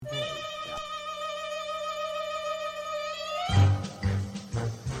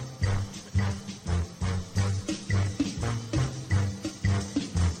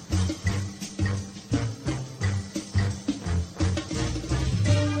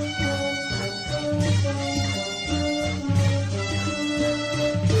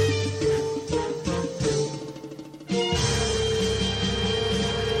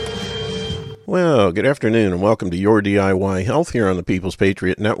Well, good afternoon and welcome to Your DIY Health here on the People's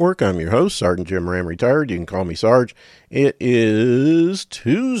Patriot Network. I'm your host, Sergeant Jim Ram, retired. You can call me Sarge. It is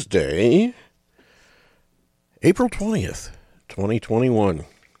Tuesday, April 20th, 2021,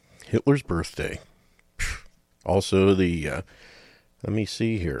 Hitler's birthday. Also let me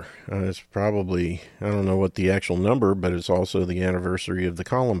see here, it's probably, I don't know what the actual number, but it's also the anniversary of the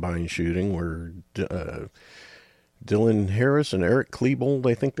Columbine shooting where Dylan Harris and Eric Klebold,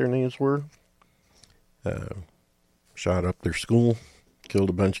 I think their names were, shot up their school, killed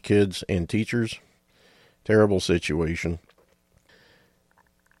a bunch of kids and teachers. Terrible situation.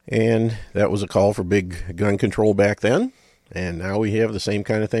 And that was a call for big gun control back then. And now we have the same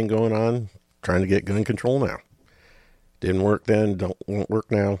kind of thing going on, trying to get gun control now. Didn't work then, won't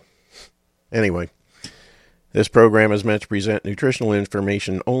work now. Anyway, this program is meant to present nutritional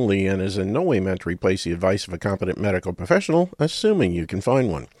information only and is in no way meant to replace the advice of a competent medical professional, assuming you can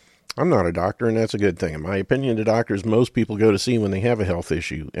find one. I'm not a doctor, and that's a good thing. In my opinion, the doctors most people go to see when they have a health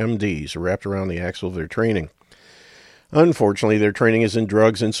issue, MDs, are wrapped around the axle of their training. Unfortunately, their training is in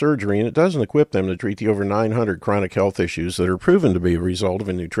drugs and surgery, and it doesn't equip them to treat the over 900 chronic health issues that are proven to be a result of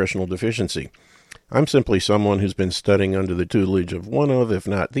a nutritional deficiency. I'm simply someone who's been studying under the tutelage of one of, if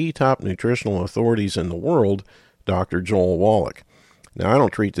not the top nutritional authorities in the world, Dr. Joel Wallach. Now, I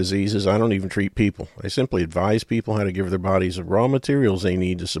don't treat diseases. I don't even treat people. I simply advise people how to give their bodies the raw materials they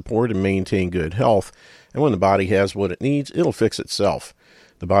need to support and maintain good health. And when the body has what it needs, it'll fix itself.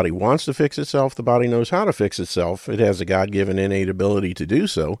 The body wants to fix itself. The body knows how to fix itself. It has a God-given innate ability to do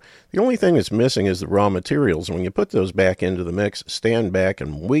so. The only thing that's missing is the raw materials. And when you put those back into the mix, stand back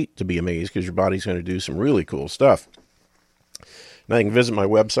and wait to be amazed because your body's going to do some really cool stuff. Now, you can visit my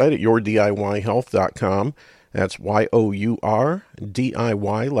website at yourdiyhealth.com. That's YOURDIY,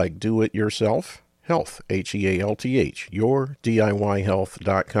 like do it yourself, health, HEALTH,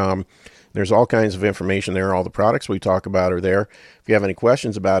 yourdiyhealth.com. There's all kinds of information there. All the products we talk about are there. If you have any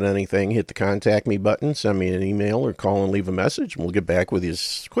questions about anything, hit the contact me button, send me an email or call and leave a message, and we'll get back with you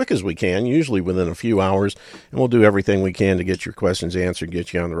as quick as we can, usually within a few hours, and we'll do everything we can to get your questions answered,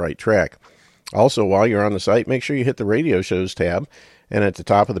 get you on the right track. Also, while you're on the site, make sure you hit the radio shows tab. And at the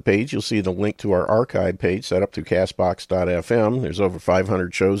top of the page, you'll see the link to our archive page set up through castbox.fm. There's over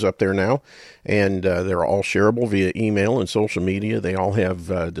 500 shows up there now, and they're all shareable via email and social media. They all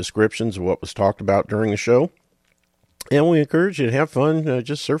have descriptions of what was talked about during the show. And we encourage you to have fun.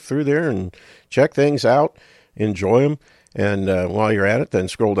 Just surf through there and check things out, enjoy them. And while you're at it, then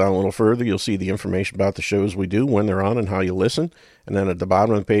scroll down a little further. You'll see the information about the shows we do, when they're on, and how you listen. And then at the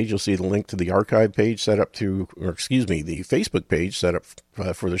bottom of the page, you'll see the link to the archive page set up the Facebook page set up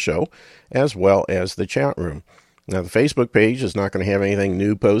for the show, as well as the chat room. Now, the Facebook page is not going to have anything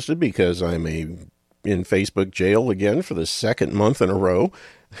new posted because I'm in Facebook jail again for the second month in a row.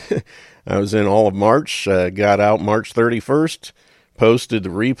 I was in all of March, got out March 31st, posted the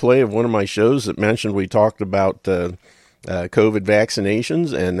replay of one of my shows that mentioned we talked about COVID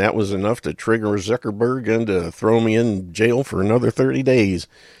vaccinations, and that was enough to trigger Zuckerberg into throw me in jail for another 30 days.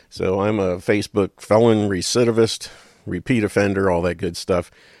 So I'm a Facebook felon, recidivist, repeat offender, all that good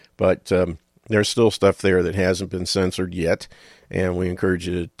stuff. But there's still stuff there that hasn't been censored yet, and we encourage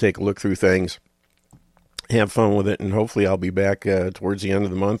you to take a look through things, have fun with it, and hopefully I'll be back towards the end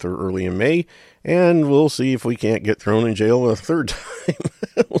of the month or early in May, and we'll see if we can't get thrown in jail a third time.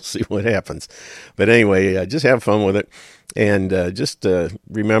 We'll see what happens. But anyway, just have fun with it, and just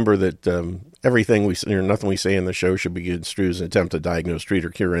remember that everything nothing we say in the show should be construed as an attempt to diagnose, treat, or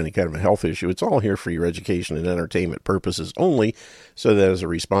cure any kind of a health issue. It's all here for your education and entertainment purposes only, so that as a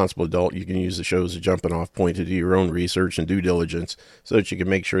responsible adult, you can use the show as a jumping off point to do your own research and due diligence so that you can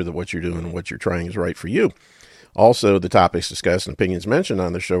make sure that what you're doing and what you're trying is right for you. Also, the topics discussed and opinions mentioned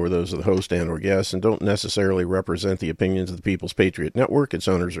on the show are those of the host and or guests and don't necessarily represent the opinions of the People's Patriot Network, its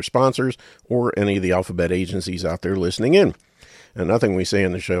owners or sponsors, or any of the alphabet agencies out there listening in. And nothing we say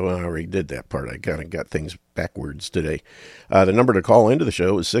in the show, I already did that part. I kind of got things backwards today. The number to call into the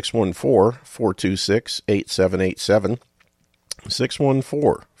show is 614-426-8787.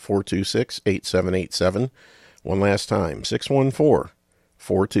 614-426-8787. One last time,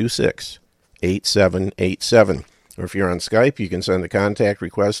 614-426-8787. Or if you're on Skype, you can send a contact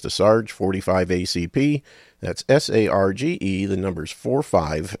request to Sarge45ACP. That's SARGE, the numbers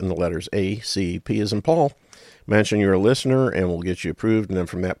 45 and the letters ACP as in Paul. Mention you're a listener and we'll get you approved, and then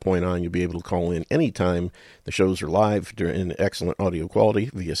from that point on, you'll be able to call in anytime the shows are live in excellent audio quality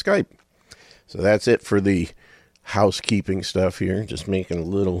via Skype. So that's it for the housekeeping stuff here. Just making a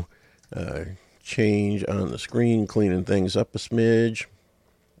little change on the screen, cleaning things up a smidge,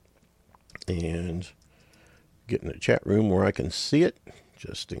 and getting a chat room where I can see it,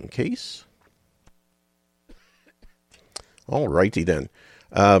 just in case. All righty then.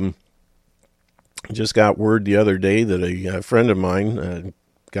 Just got word the other day that a friend of mine, a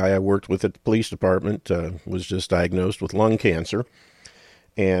guy I worked with at the police department, was just diagnosed with lung cancer.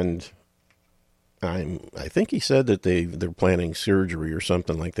 And I think he said that they're planning surgery or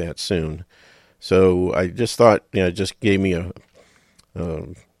something like that soon. So I just thought, it just gave me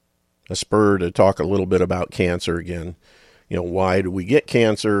a spur to talk a little bit about cancer again. Why do we get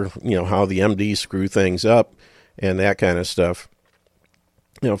cancer? How the MDs screw things up and that kind of stuff.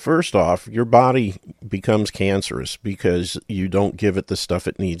 First off, your body becomes cancerous because you don't give it the stuff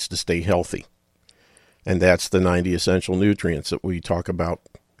it needs to stay healthy. And that's the 90 essential nutrients that we talk about.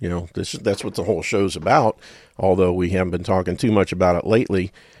 That's what the whole show's about, although we haven't been talking too much about it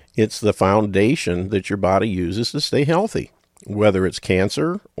lately. It's the foundation that your body uses to stay healthy, whether it's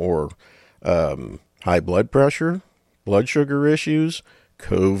cancer or high blood pressure, blood sugar issues,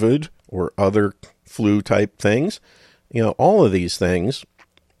 COVID, or other flu-type things. All of these things,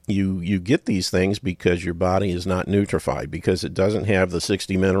 you get these things because your body is not nutrified, because it doesn't have the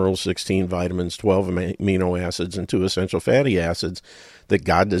 60 minerals, 16 vitamins, 12 amino acids, and 2 essential fatty acids that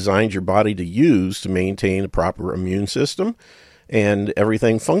God designed your body to use to maintain a proper immune system and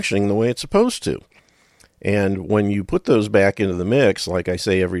everything functioning the way it's supposed to. And when you put those back into the mix, like I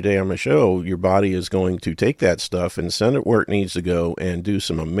say every day on my show, your body is going to take that stuff and send it where it needs to go and do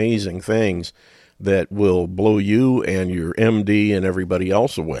some amazing things that will blow you and your MD and everybody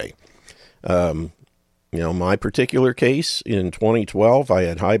else away. My particular case in 2012, I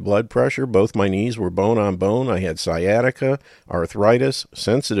had high blood pressure. Both my knees were bone on bone. I had sciatica, arthritis,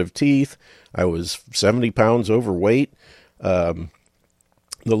 sensitive teeth. I was 70 pounds overweight. The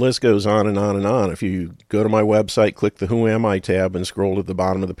list goes on and on and on. If you go to my website, click the Who Am I tab and scroll to the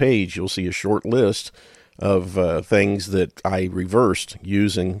bottom of the page, you'll see a short list of things that I reversed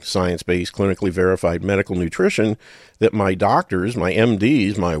using science-based, clinically verified medical nutrition that my doctors, my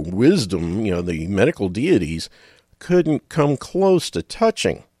MDs, my wisdom, the medical deities couldn't come close to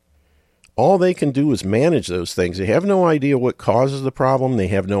touching. All they can do is manage those things. They have no idea what causes the problem. They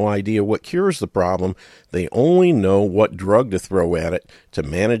have no idea what cures the problem. They only know what drug to throw at it to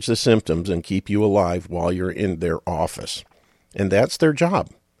manage the symptoms and keep you alive while you're in their office. And that's their job.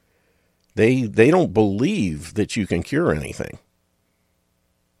 They don't believe that you can cure anything.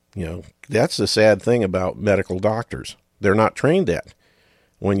 That's the sad thing about medical doctors. They're not trained at.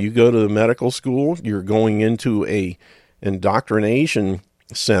 When you go to the medical school, you're going into a indoctrination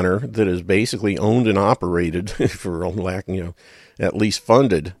center that is basically owned and operated, for lack, at least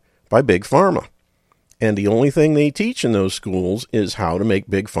funded by Big Pharma. And the only thing they teach in those schools is how to make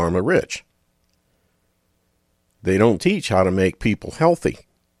Big Pharma rich. They don't teach how to make people healthy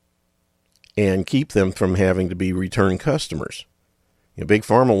and keep them from having to be return customers. Big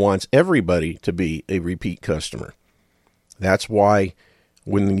Pharma wants everybody to be a repeat customer. That's why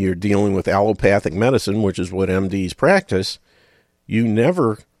when you're dealing with allopathic medicine, which is what MDs practice, you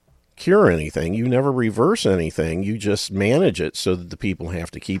never cure anything. You never reverse anything. You just manage it so that the people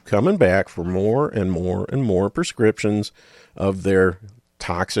have to keep coming back for more and more and more prescriptions of their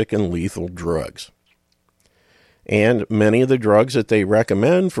toxic and lethal drugs. And many of the drugs that they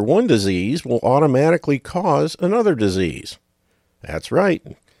recommend for one disease will automatically cause another disease. That's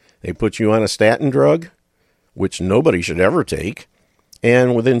right. They put you on a statin drug, which nobody should ever take,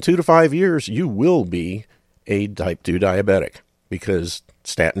 and within 2 to 5 years, you will be a type 2 diabetic, because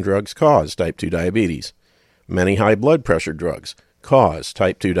statin drugs cause type 2 diabetes. Many high blood pressure drugs cause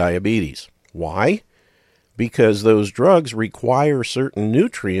type 2 diabetes. Why? Because those drugs require certain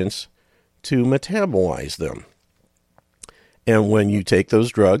nutrients to metabolize them. And when you take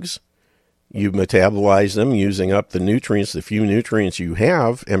those drugs, you metabolize them using up the nutrients, the few nutrients you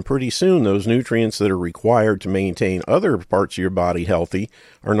have, and pretty soon those nutrients that are required to maintain other parts of your body healthy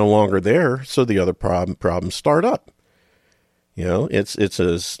are no longer there, so the other problems start up. It's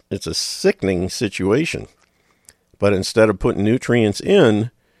a sickening situation. But instead of putting nutrients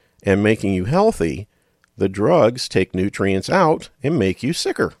in and making you healthy, the drugs take nutrients out and make you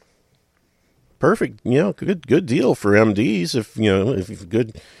sicker. Perfect, good deal for MDs. If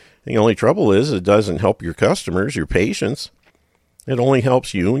good, the only trouble is it doesn't help your customers, your patients. It only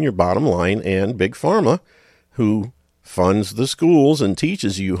helps you and your bottom line and Big Pharma, who funds the schools and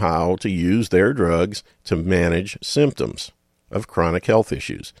teaches you how to use their drugs to manage symptoms of chronic health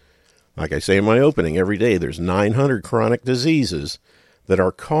issues. Like I say in my opening, every day there's 900 chronic diseases that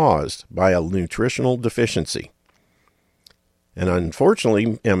are caused by a nutritional deficiency. And unfortunately,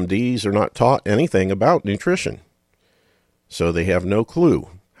 MDs are not taught anything about nutrition. So they have no clue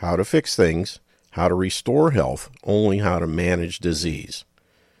how to fix things, how to restore health, only how to manage disease.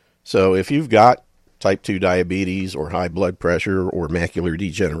 So if you've got type 2 diabetes or high blood pressure or macular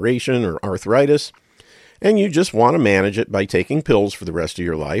degeneration or arthritis, and you just want to manage it by taking pills for the rest of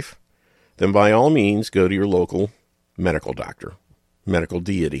your life, then by all means go to your local medical doctor, medical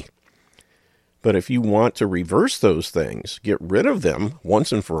deity. But if you want to reverse those things, get rid of them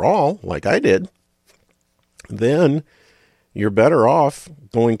once and for all, like I did, then you're better off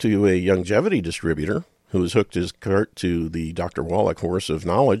going to a longevity distributor who has hooked his cart to the Dr. Wallach horse of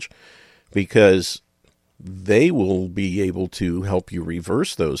knowledge, because they will be able to help you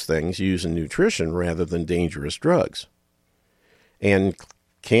reverse those things using nutrition rather than dangerous drugs. And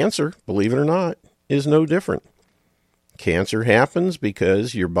cancer, believe it or not, is no different. Cancer happens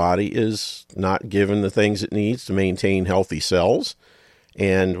because your body is not given the things it needs to maintain healthy cells.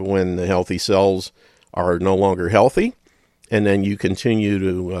 And when the healthy cells are no longer healthy, and then you continue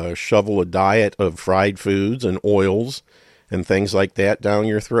to shovel a diet of fried foods and oils and things like that down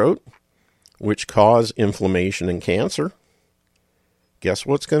your throat, which cause inflammation and cancer, guess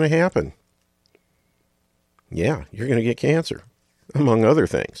what's going to happen? Yeah, you're going to get cancer, among other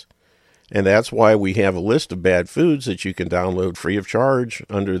things. And that's why we have a list of bad foods that you can download free of charge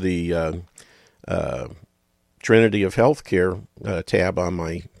under the Trinity of Healthcare tab on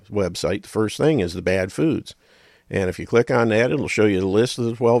my website. The first thing is the bad foods. And if you click on that, it'll show you the list of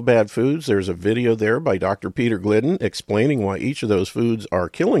the 12 bad foods. There's a video there by Dr. Peter Glidden explaining why each of those foods are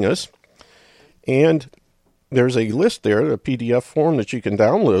killing us. And there's a list there, a PDF form that you can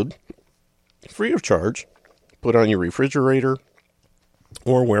download free of charge, put on your refrigerator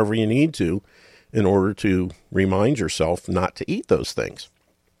or wherever you need to in order to remind yourself not to eat those things.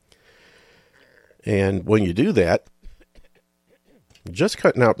 And when you do that, just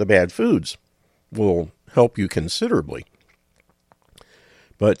cutting out the bad foods will help you considerably.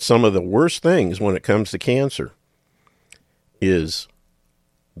 But some of the worst things when it comes to cancer is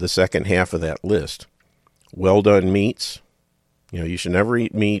the second half of that list. Well done meats. You should never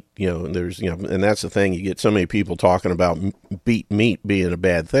eat meat. And that's the thing. You get so many people talking about meat being a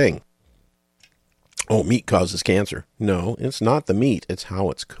bad thing. Oh, meat causes cancer. No, it's not the meat. It's how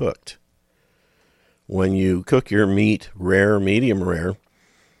it's cooked. When you cook your meat rare, medium rare,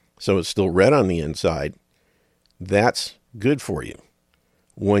 so it's still red on the inside, that's good for you.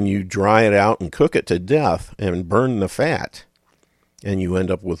 When you dry it out and cook it to death and burn the fat, and you end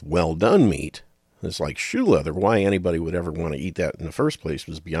up with well-done meat, it's like shoe leather. Why anybody would ever want to eat that in the first place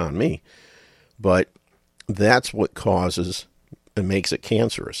was beyond me. But that's what causes and makes it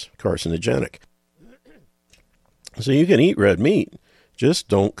cancerous, carcinogenic. So you can eat red meat, just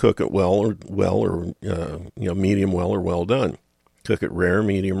don't cook it well or medium well or well done. Cook it rare,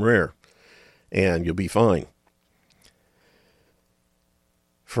 medium rare, and you'll be fine.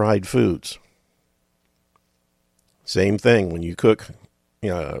 Fried foods. Same thing. When you cook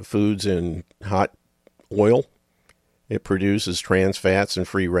foods in hot oil, it produces trans fats and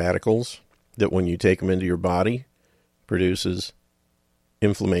free radicals that when you take them into your body, produces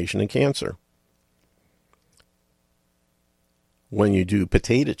inflammation and cancer. When you do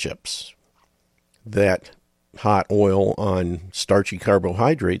potato chips, that hot oil on starchy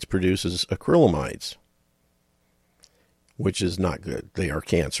carbohydrates produces acrylamides, which is not good. They are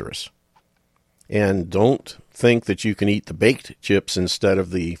cancerous. And don't think that you can eat the baked chips instead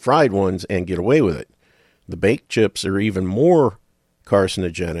of the fried ones and get away with it. The baked chips are even more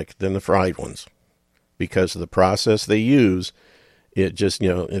carcinogenic than the fried ones because of the process they use. It just,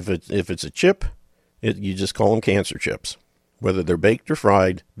 if it's a chip, you just call them cancer chips. Whether they're baked or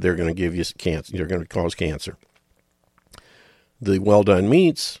fried, they're going to give you cancer. They're going to cause cancer. The well-done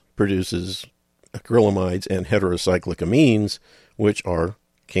meats produces acrylamides and heterocyclic amines, which are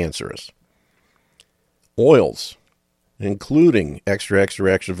cancerous. Oils, including extra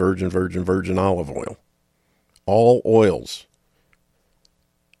virgin olive oil. All oils,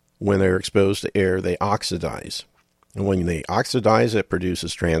 when they're exposed to air, they oxidize. And when they oxidize, it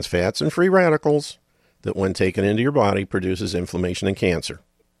produces trans fats and free radicals that when taken into your body produces inflammation and cancer.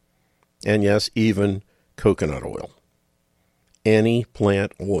 And yes, even coconut oil. Any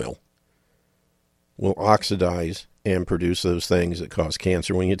plant oil will oxidize and produce those things that cause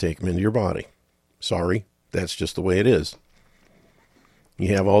cancer when you take them into your body. Sorry, that's just the way it is.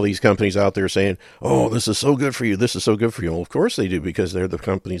 You have all these companies out there saying, oh, this is so good for you, this is so good for you. Well, of course they do, because they're the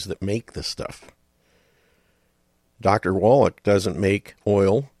companies that make this stuff. Dr. Wallach doesn't make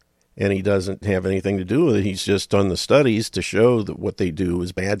oil, and he doesn't have anything to do with it. He's just done the studies to show that what they do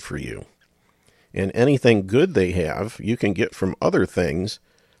is bad for you. And anything good they have, you can get from other things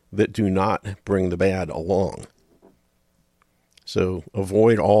that do not bring the bad along. So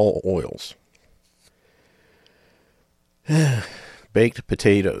avoid all oils. baked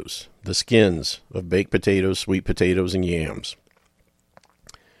potatoes, the skins of baked potatoes, sweet potatoes, and yams.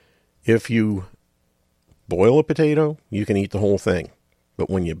 If you boil a potato, you can eat the whole thing. But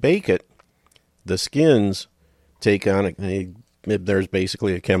when you bake it, the skins take on there's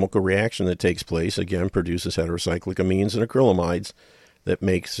basically a chemical reaction that takes place, again, produces heterocyclic amines and acrylamides that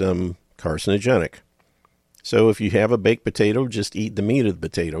makes them carcinogenic. So if you have a baked potato, just eat the meat of the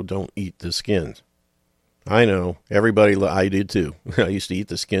potato. Don't eat the skins. I know. I did too. I used to eat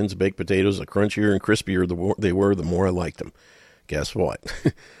the skins of baked potatoes. The crunchier and crispier they were, the more I liked them. Guess what?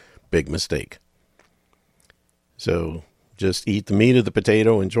 Big mistake. So just eat the meat of the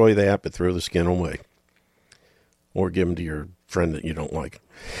potato, enjoy that, but throw the skin away. Or give them to your friend that you don't like.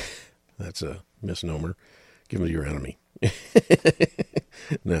 That's a misnomer. Give them to your enemy.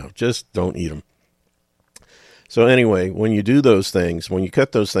 No, just don't eat them. So anyway, when you do those things, when you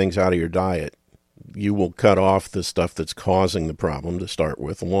cut those things out of your diet, you will cut off the stuff that's causing the problem to start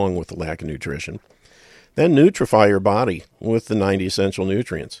with, along with the lack of nutrition. Then nutrify your body with the 90 essential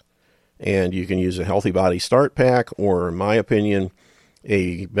nutrients. And you can use a Healthy Body Start Pack, or in my opinion,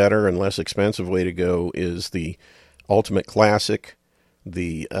 a better and less expensive way to go is the Ultimate Classic,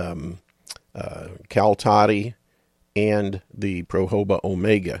 the Cal-Toddy, and the Prohoba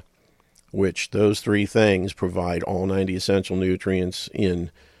Omega, which those three things provide all 90 essential nutrients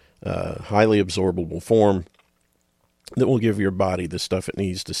in highly absorbable form that will give your body the stuff it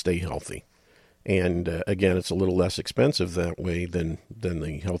needs to stay healthy. And again, it's a little less expensive that way than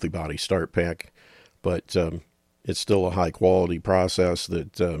the Healthy Body Start Pack, but it's still a high quality process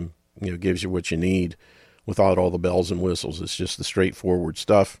that gives you what you need without all the bells and whistles. It's just the straightforward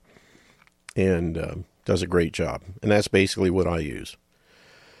stuff, and does a great job. And that's basically what I use.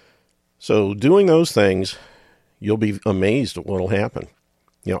 So doing those things, you'll be amazed at what will happen.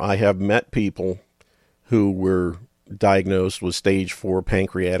 I have met people who were diagnosed with stage 4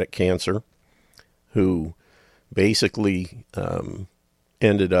 pancreatic cancer, who basically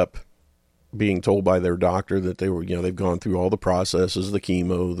ended up being told by their doctor that they were, they've gone through all the processes, the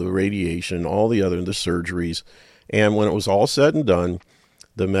chemo, the radiation, all the surgeries. And when it was all said and done,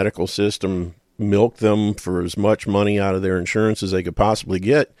 the medical system milked them for as much money out of their insurance as they could possibly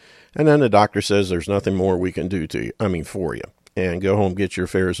get. And then the doctor says, there's nothing more we can do for you. And go home, get your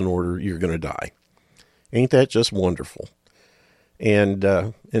affairs in order. You're going to die. Ain't that just wonderful?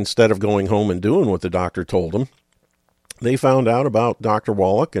 And instead of going home and doing what the doctor told them, they found out about Dr.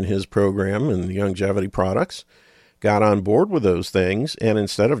 Wallach and his program and the longevity products, got on board with those things, and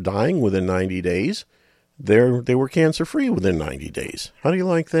instead of dying within 90 days, they were cancer-free within 90 days. How do you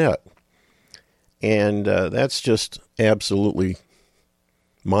like that? And that's just absolutely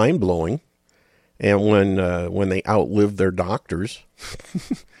mind-blowing. And when they outlive their doctors,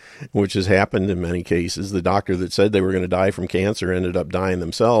 which has happened in many cases, the doctor that said they were going to die from cancer ended up dying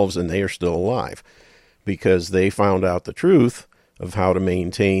themselves, and they are still alive because they found out the truth of how to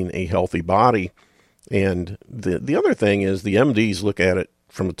maintain a healthy body. And the other thing is the MDs look at it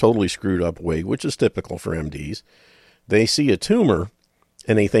from a totally screwed up way, which is typical for MDs. They see a tumor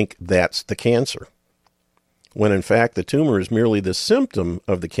and they think that's the cancer, when in fact the tumor is merely the symptom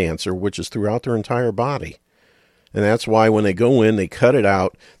of the cancer, which is throughout their entire body. And that's why when they go in, they cut it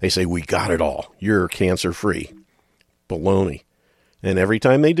out, they say, we got it all. You're cancer-free. Baloney. And every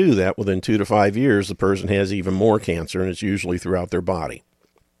time they do that, within 2 to 5 years, the person has even more cancer, and it's usually throughout their body.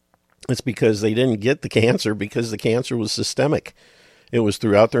 It's because they didn't get the cancer because the cancer was systemic. It was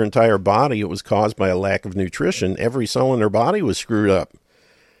throughout their entire body. It was caused by a lack of nutrition. Every cell in their body was screwed up.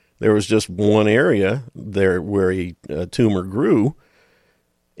 There was just one area there where a tumor grew,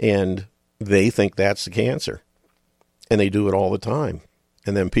 and they think that's the cancer. And they do it all the time.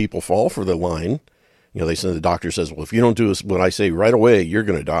 And then people fall for the line. They say, the doctor says, well, if you don't do what I say right away, you're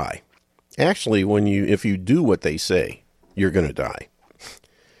going to die. Actually, if you do what they say, you're going to die.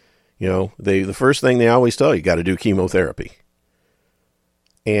 The first thing they always tell you got to do chemotherapy.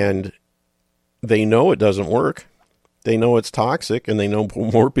 And they know it doesn't work. They know it's toxic, and they know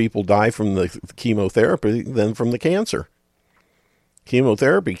more people die from the chemotherapy than from the cancer.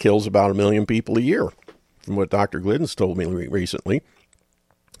 Chemotherapy kills about 1 million people a year, from what Dr. Glidden's told me recently.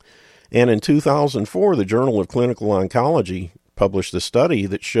 And in 2004, the Journal of Clinical Oncology published a study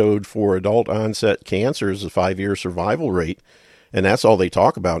that showed for adult onset cancers a 5-year survival rate. And that's all they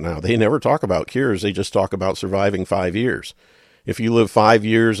talk about now. They never talk about cures. They just talk about surviving 5 years. If you live 5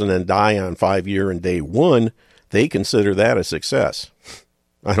 years and then die on 5 year and day 1, they consider that a success.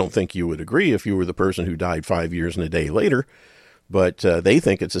 I don't think you would agree if you were the person who died 5 years and a day later, but they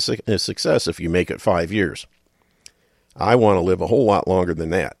think it's a success if you make it 5 years. I want to live a whole lot longer than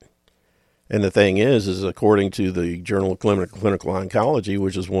that. And the thing is according to the Journal of Clinical Oncology,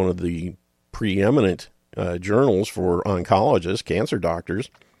 which is one of the preeminent journals for oncologists, cancer doctors,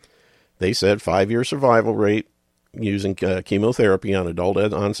 they said 5-year survival rate using chemotherapy on adult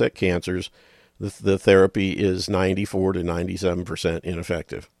onset cancers, the therapy is 94 to 97%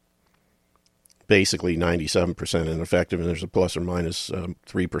 ineffective. Basically 97% ineffective, and there's a plus or minus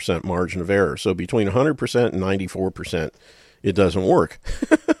 3% margin of error. So between 100% and 94%, it doesn't work.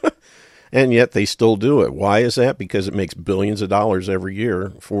 And yet they still do it. Why is that? Because it makes billions of dollars every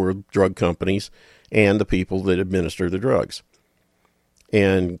year for drug companies and the people that administer the drugs.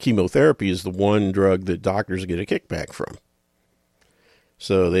 And chemotherapy is the one drug that doctors get a kickback from.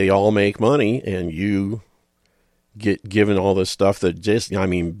 So they all make money, and you get given all this stuff that just, I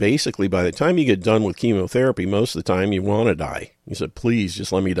mean, basically by the time you get done with chemotherapy, most of the time you want to die. You said, please,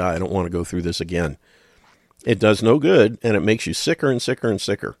 just let me die. I don't want to go through this again. It does no good, and it makes you sicker and sicker and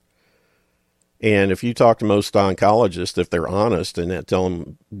sicker. And if you talk to most oncologists, if they're honest, and tell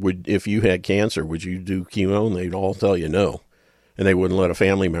them, if you had cancer, would you do chemo? And they'd all tell you no. And they wouldn't let a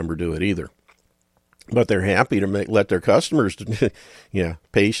family member do it either. But they're happy to let their customers,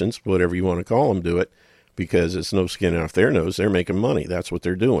 patients, whatever you want to call them, do it, because it's no skin off their nose. They're making money. That's what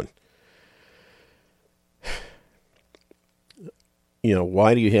they're doing.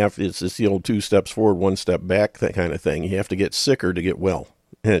 Why do you have, it's the old 2 steps forward, 1 step back, that kind of thing. You have to get sicker to get well.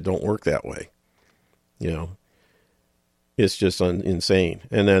 And it don't work that way. It's just insane.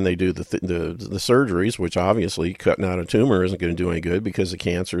 And then they do the surgeries, which obviously cutting out a tumor isn't going to do any good because the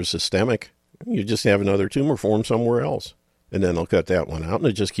cancer is systemic. You just have another tumor form somewhere else. And then they'll cut that one out, and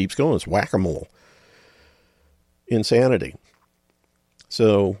it just keeps going. It's whack-a-mole. Insanity.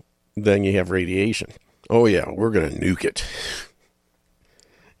 So then you have radiation. Oh, yeah, we're going to nuke it.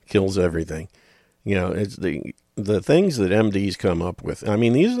 Kills everything. It's the things that MDs come up with. I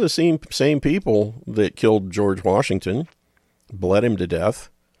mean, these are the same people that killed George Washington, bled him to death,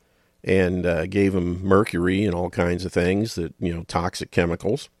 and gave him mercury and all kinds of things that, toxic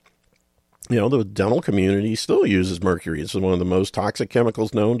chemicals. The dental community still uses mercury. It's one of the most toxic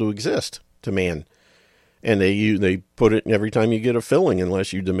chemicals known to exist to man. And they put it every time you get a filling,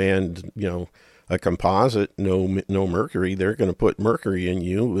 unless you demand, a composite, no mercury. They're going to put mercury in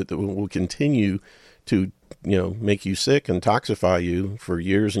you that will continue to, make you sick and toxify you for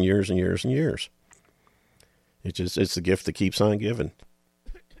years and years and years and years. It's the gift that keeps on giving.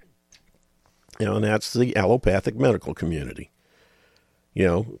 And that's the allopathic medical community.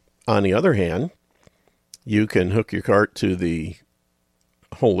 On the other hand, you can hook your cart to the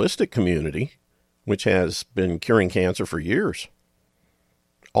holistic community, which has been curing cancer for years.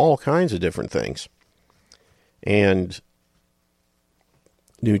 All kinds of different things. And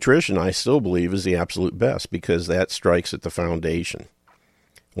nutrition, I still believe, is the absolute best because that strikes at the foundation.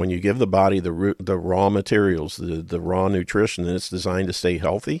 When you give the body the raw materials, the raw nutrition that's designed to stay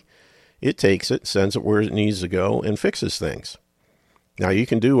healthy, it takes it, sends it where it needs to go, and fixes things. Now, you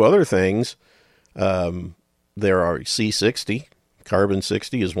can do other things. There are C60. Carbon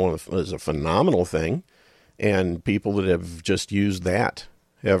 60 is a phenomenal thing, and people that have just used that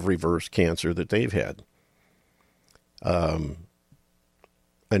have reversed cancer that they've had.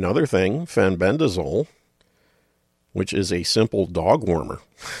 Another thing, Fenbendazole, which is a simple dog wormer,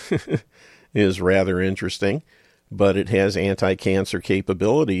 is rather interesting, but it has anti-cancer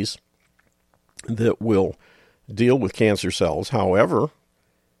capabilities that will deal with cancer cells. However,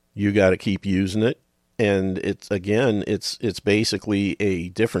 you got to keep using it. And it's basically a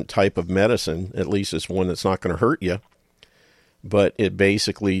different type of medicine. At least it's one that's not going to hurt you. But it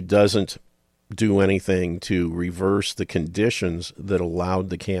basically doesn't do anything to reverse the conditions that allowed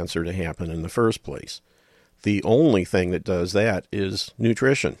the cancer to happen in the first place. The only thing that does that is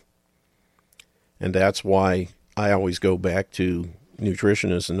nutrition. And that's why I always go back to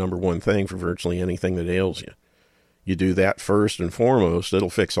nutrition as the number one thing for virtually anything that ails you. You do that first and foremost,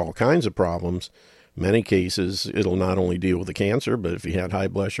 it'll fix all kinds of problems. Many cases, it'll not only deal with the cancer, but if you had high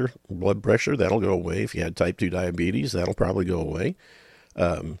blood pressure, that'll go away. If you had type 2 diabetes, that'll probably go away.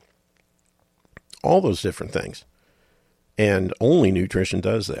 All those different things. And only nutrition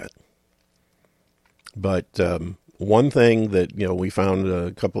does that. But one thing that, we found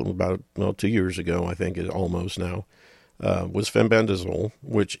about 2 years ago, I think almost now, was Fenbendazole,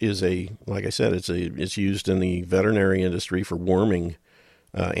 which is like I said, it's used in the veterinary industry for worming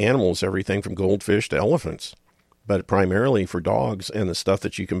animals, everything from goldfish to elephants, but primarily for dogs. And the stuff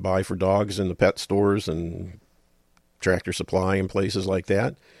that you can buy for dogs in the pet stores and Tractor Supply and places like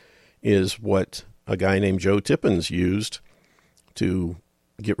that is what a guy named Joe Tippins used to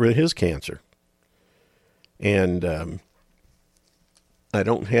get rid of his cancer. And I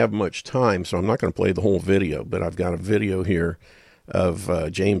don't have much time, so I'm not going to play the whole video, but I've got a video here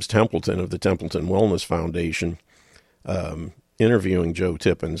of James Templeton of the Templeton Wellness Foundation interviewing Joe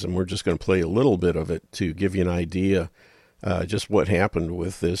Tippins, and we're just going to play a little bit of it to give you an idea just what happened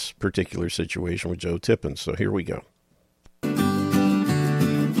with this particular situation with Joe Tippins. So here we go.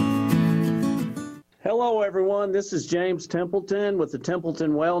 Hello, everyone. This is James Templeton with the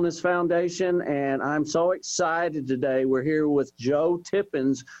Templeton Wellness Foundation, and I'm so excited today. We're here with Joe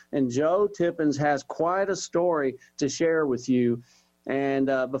Tippins, and Joe Tippins has quite a story to share with you. And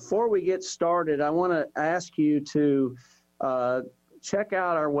before we get started, I want to ask you to check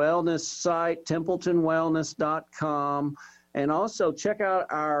out our wellness site, templetonwellness.com, and also check out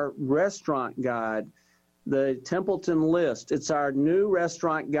our restaurant guide, the Templeton List. It's our new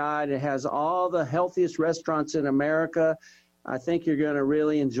restaurant guide. It has all the healthiest restaurants in America. I think you're going to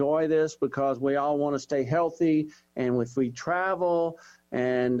really enjoy this because we all want to stay healthy. And if we travel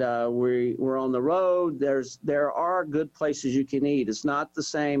and we're on the road, there are good places you can eat. It's not the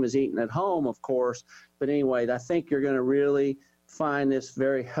same as eating at home, of course. But anyway, I think you're going to really find this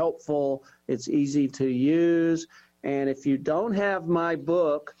very helpful. It's easy to use. And if you don't have my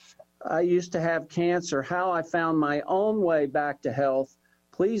book, I Used to Have Cancer, How I Found My Own Way Back to Health,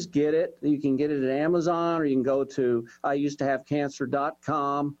 please get it. You can get it at Amazon, or you can go to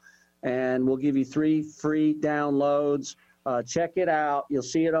IUsedToHaveCancer.com, and we'll give you 3 free downloads. Check it out. You'll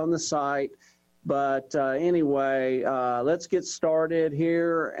see it on the site. But anyway, let's get started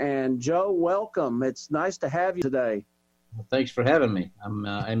here. And Joe, welcome. It's nice to have you today. Well, thanks for having me.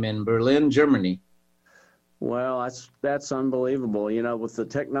 I'm in Berlin, Germany. Well, that's unbelievable. You know, with the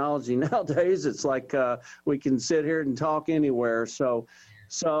technology nowadays, it's like we can sit here and talk anywhere. So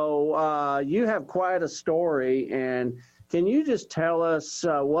you have quite a story, and can you just tell us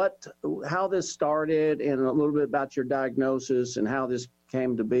how this started and a little bit about your diagnosis and how this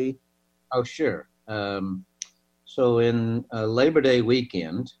came to be? Oh, sure. So in Labor Day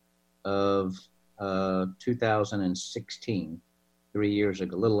weekend of 2016, 3 years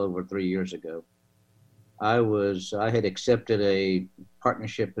ago, a little over 3 years ago, I had accepted a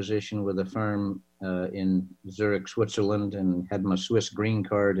partnership position with a firm in Zurich, Switzerland, and had my Swiss green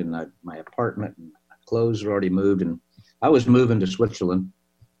card and my apartment and my clothes were already moved, and I was moving to Switzerland.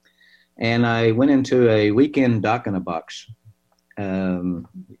 And I went into a weekend doc in a box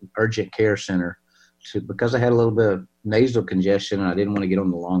urgent care center because I had a little bit of nasal congestion and I didn't want to get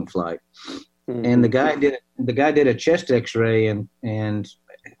on the long flight. Mm-hmm. And the guy did a chest X-ray and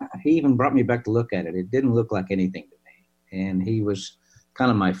he even brought me back to look at it. It didn't look like anything to me. And he was kind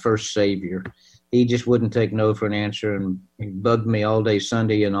of my first savior. He just wouldn't take no for an answer, and he bugged me all day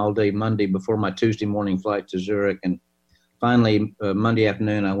Sunday and all day Monday before my Tuesday morning flight to Zurich. And finally, Monday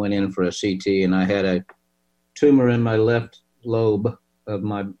afternoon, I went in for a CT, and I had a tumor in my left lobe of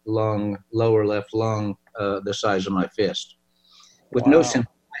my lower left lung, the size of my fist. With no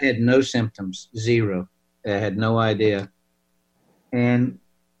symptoms. I had no symptoms, zero. I had no idea. And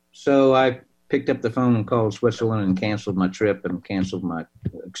so I picked up the phone and called Switzerland and canceled my trip and canceled my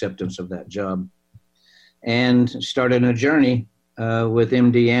acceptance of that job, and started a journey with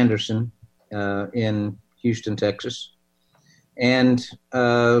MD Anderson in Houston, Texas. And,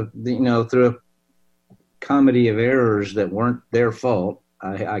 through a comedy of errors that weren't their fault,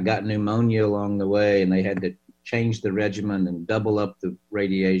 I got pneumonia along the way, and they had to change the regimen and double up the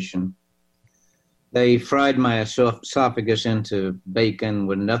radiation. They fried my esophagus into bacon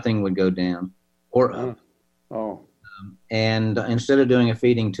when nothing would go down or up. And instead of doing a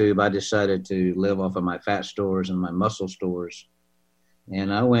feeding tube, I decided to live off of my fat stores and my muscle stores.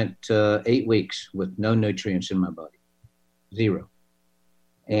 And I went 8 weeks with no nutrients in my body, zero.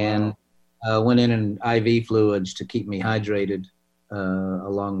 And went in IV fluids to keep me hydrated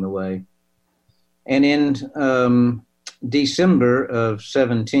along the way. And in December of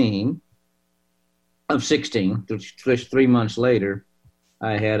 16, just 3 months later,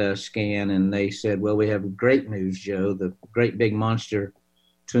 I had a scan and they said, well, we have great news, Joe. The great big monster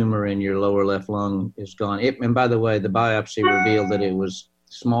tumor in your lower left lung is gone. And by the way, the biopsy revealed that it was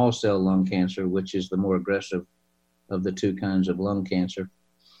small cell lung cancer, which is the more aggressive of the two kinds of lung cancer.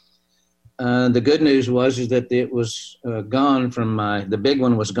 The good news is that it was gone from the big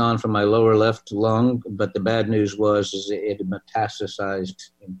one was gone from my lower left lung, but the bad news is it had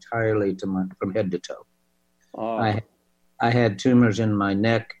metastasized entirely from head to toe. I had tumors in my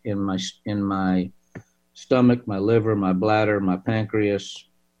neck, in my stomach, my liver, my bladder, my pancreas,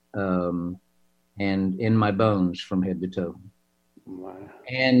 and in my bones from head to toe. Wow.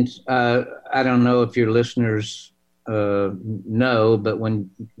 And I don't know if your listeners know, but when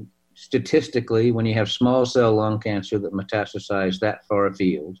statistically, when you have small cell lung cancer that metastasizes that far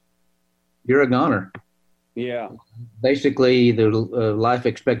afield, you're a goner. Yeah. Basically, the life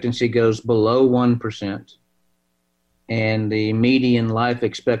expectancy goes below 1%, and the median life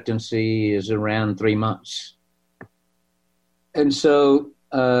expectancy is around 3 months. And so,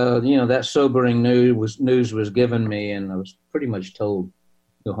 that sobering news was given me, and I was pretty much told,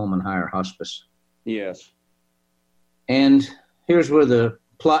 go home and hire hospice. Yes. And here's where the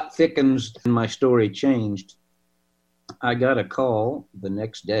plot thickens and my story changed. I got a call the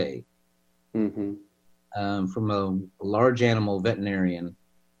next day from a large animal veterinarian,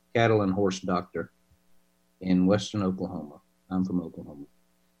 cattle and horse doctor in western Oklahoma. I'm from Oklahoma.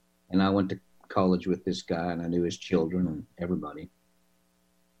 And I went to college with this guy, and I knew his children and everybody.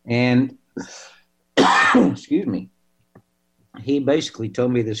 And, excuse me, he basically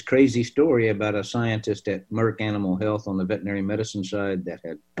told me this crazy story about a scientist at Merck Animal Health on the veterinary medicine side that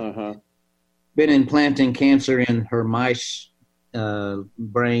had been implanting cancer in her mice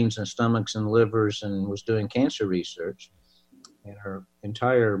brains and stomachs and livers, and was doing cancer research. And her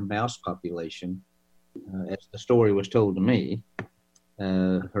entire mouse population, as the story was told to me,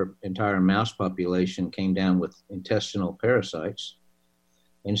 her entire mouse population came down with intestinal parasites.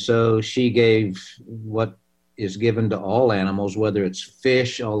 And so she gave what is given to all animals, whether it's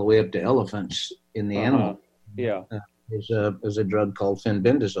fish all the way up to elephants in the animal. Yeah. Is a drug called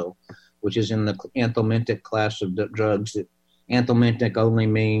Fenbendazole, which is in the anthelmintic class of drugs. Anthelmintic only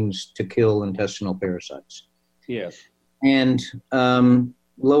means to kill intestinal parasites. Yes. And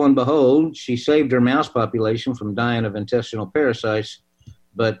lo and behold, she saved her mouse population from dying of intestinal parasites.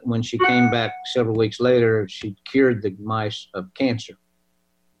 But when she came back several weeks later, she cured the mice of cancer.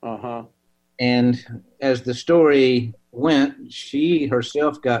 And as the story went, she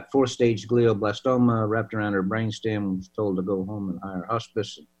herself got 4-stage glioblastoma wrapped around her brainstem, was told to go home and hire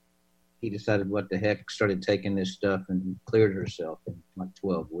hospice. He decided what the heck, started taking this stuff, and cleared herself in like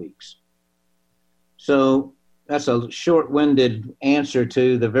 12 weeks. So that's a short-winded answer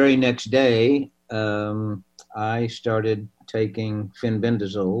to the very next day. I started taking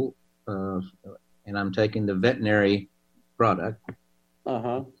Fenbendazole, and I'm taking the veterinary product,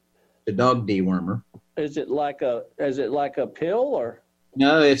 the dog dewormer. Is it like a pill or?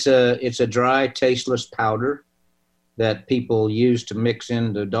 No, it's a dry, tasteless powder that people use to mix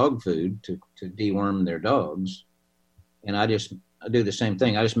into dog food to deworm their dogs. And I do the same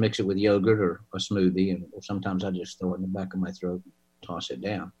thing. I just mix it with yogurt or a smoothie, or sometimes I just throw it in the back of my throat and toss it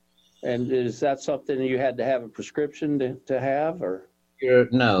down. And is that something you had to have a prescription to have, or?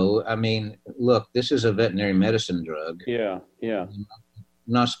 No, I mean, look, this is a veterinary medicine drug. Yeah. I'm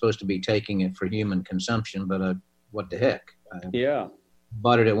not supposed to be taking it for human consumption, but what the heck? Yeah.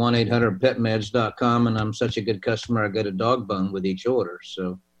 Bought it at 1-800-PetMeds.com, and I'm such a good customer, I get a dog bone with each order.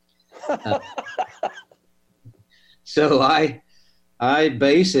 So, so I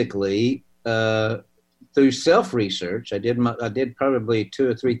basically, through self-research, I did probably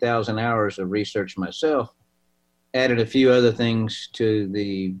 2,000 or 3,000 hours of research myself, added a few other things to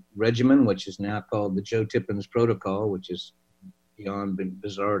the regimen, which is now called the Joe Tippins protocol, which is beyond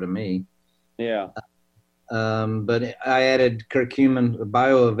bizarre to me. Yeah. But I added curcumin,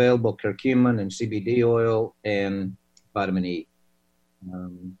 bioavailable curcumin and CBD oil and vitamin E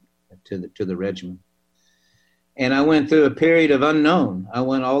to the regimen. And I went through a period of unknown. I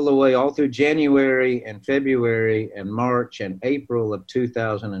went all through January and February and March and April of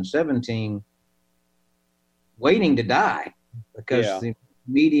 2017, waiting to die, because the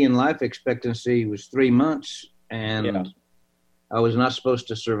median life expectancy was 3 months, and I was not supposed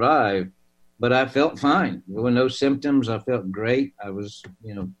to survive. But I felt fine. There were no symptoms. I felt great. I was,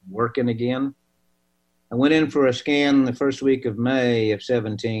 working again. I went in for a scan the first week of May of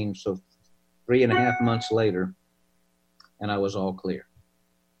 17, so 3.5 months later, and I was all clear.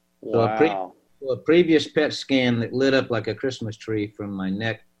 Wow. So a previous PET scan that lit up like a Christmas tree from my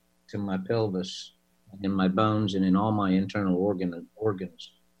neck to my pelvis and in my bones and in all my internal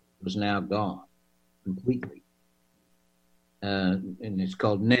organs was now gone completely. And it's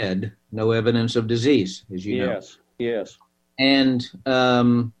called NED, no evidence of disease, as you know. Yes. And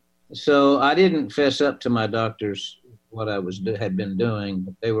so I didn't fess up to my doctors what I had been doing,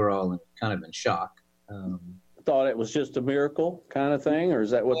 but they were all kind of in shock. Thought it was just a miracle kind of thing, or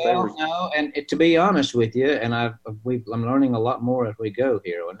is that what they were? No, and to be honest with you, and I'm learning a lot more as we go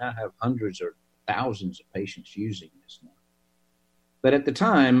here. We now have hundreds or thousands of patients using this now. But at the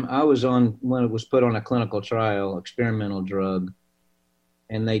time, I was when it was put on a clinical trial, experimental drug,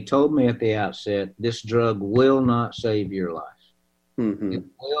 and they told me at the outset, this drug will not save your life. Mm-hmm. It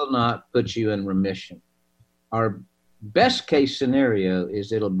will not put you in remission. Our best case scenario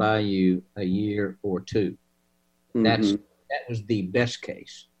is it'll buy you a year or two. That was the best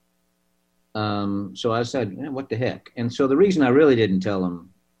case. So I said, what the heck? And so the reason I really didn't tell him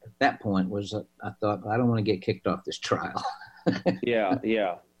at that point was that I thought, I don't want to get kicked off this trial.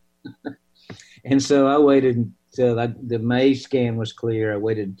 Yeah. And so I waited until the May scan was clear. I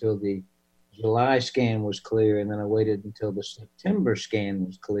waited until the July scan was clear, and then I waited until the September scan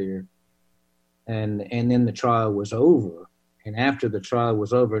was clear. And then the trial was over. And after the trial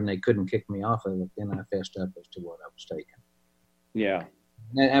was over and they couldn't kick me off of it, then I fessed up as to what I was taking. Yeah.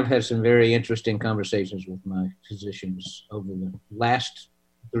 And I've had some very interesting conversations with my physicians over the last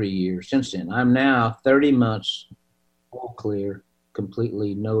 3 years since then. I'm now 30 months all clear,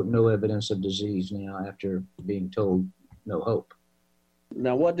 completely no evidence of disease now after being told no hope.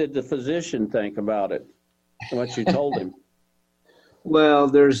 Now, what did the physician think about it? What you told him? Well,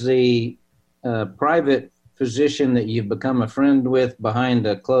 there's the private physician that you've become a friend with behind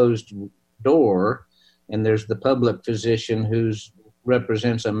a closed door, and there's the public physician who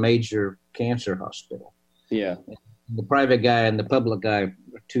represents a major cancer hospital. Yeah. The private guy and the public guy are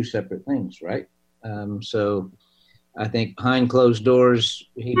two separate things, right? So I think behind closed doors,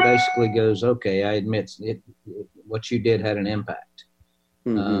 he basically goes, okay, I admit what you did had an impact.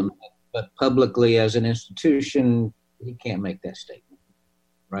 But publicly as an institution, he can't make that statement,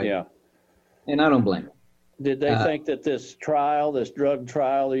 right? Yeah. And I don't blame him. Did they think that this drug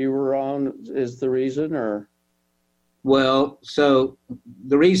trial you were on is the reason, or? Well, so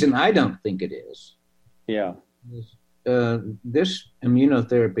the reason I don't think it is. Yeah. This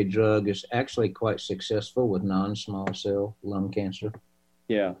immunotherapy drug is actually quite successful with non-small cell lung cancer.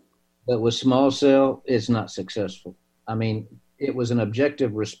 Yeah. But with small cell, it's not successful. I mean, it was an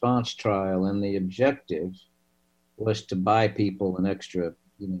objective response trial, and the objective was to buy people an extra,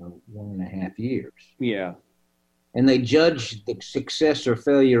 1.5 years. Yeah. And they judged the success or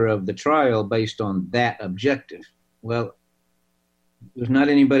failure of the trial based on that objective. Well, there's not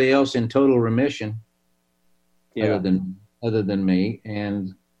anybody else in total remission other than me.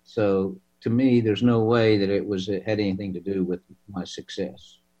 And so to me, there's no way that it had anything to do with my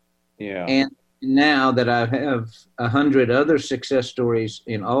success. Yeah. And now that I have 100 other success stories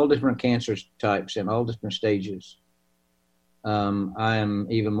in all different cancer types and all different stages, I am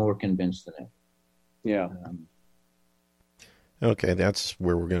even more convinced than ever. Yeah. Okay, that's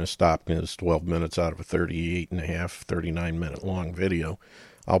where we're going to stop. It's 12 minutes out of a 39-minute long video.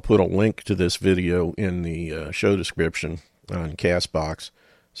 I'll put a link to this video in the show description on CastBox,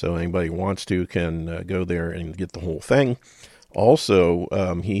 so anybody who wants to can go there and get the whole thing. Also,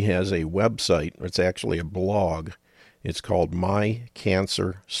 he has a website. It's actually a blog. It's called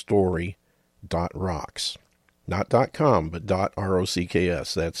mycancerstory.rocks. Not .com, but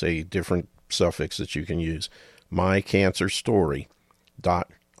 .rocks. That's a different suffix that you can use.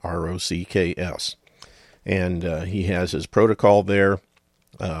 mycancerstory.rocks. And he has his protocol there,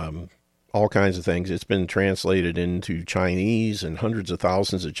 all kinds of things. It's been translated into Chinese, and hundreds of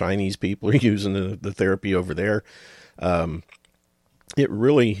thousands of Chinese people are using the therapy over there. It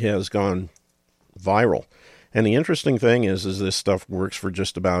really has gone viral. And the interesting thing is this stuff works for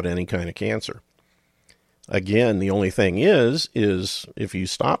just about any kind of cancer. Again, the only thing is if you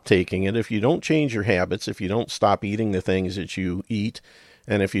stop taking it, if you don't change your habits, if you don't stop eating the things that you eat,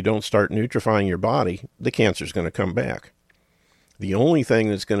 and if you don't start nutrifying your body, the cancer's going to come back. The only thing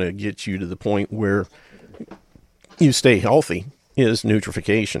that's going to get you to the point where you stay healthy is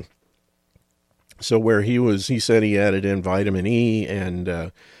nutrification. So where he said he added in vitamin E and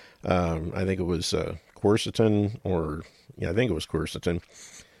I think it was quercetin,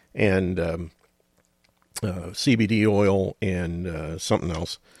 and CBD oil and something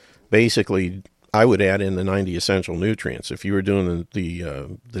else. Basically, I would add in the 90 essential nutrients. If you were doing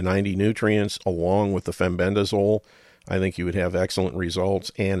the 90 nutrients along with the Fenbendazole, I think you would have excellent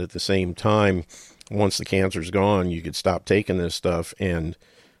results. And at the same time, once the cancer's gone, you could stop taking this stuff and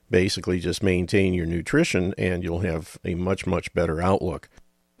basically just maintain your nutrition, and you'll have a much, much better outlook.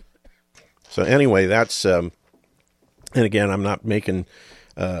 So anyway, that's, and again, I'm not making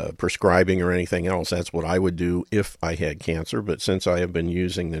prescribing or anything else. That's what I would do if I had cancer. But since I have been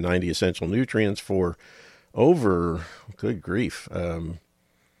using the 90 essential nutrients for over, good grief,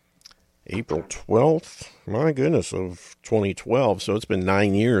 April 12th, my goodness, of 2012. So it's been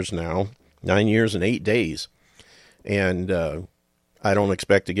 9 years now, 9 years and 8 days. And I don't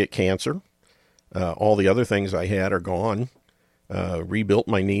expect to get cancer. All the other things I had are gone. Rebuilt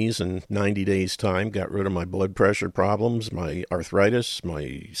my knees in 90 days' time, got rid of my blood pressure problems, my arthritis,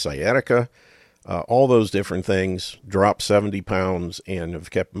 my sciatica, all those different things, dropped 70 pounds and have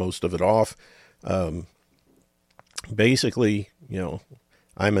kept most of it off. basically,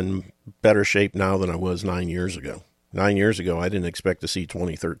 I'm in better shape now than I was 9 years ago. 9 years ago, I didn't expect to see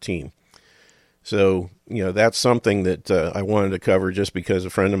 2013. So, that's something that I wanted to cover just because a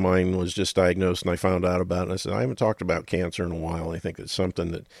friend of mine was just diagnosed and I found out about it. And I said, I haven't talked about cancer in a while. I think it's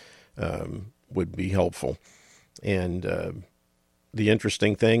something that would be helpful. And the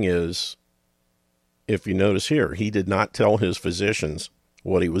interesting thing is, if you notice here, he did not tell his physicians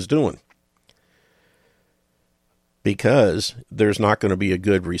what he was doing because there's not going to be a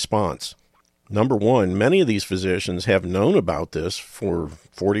good response. Number one, many of these physicians have known about this for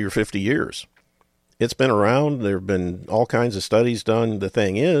 40 or 50 years. It's been around. There have been all kinds of studies done. The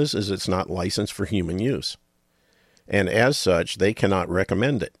thing is it's not licensed for human use. And as such, they cannot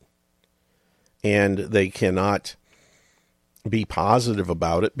recommend it. And they cannot be positive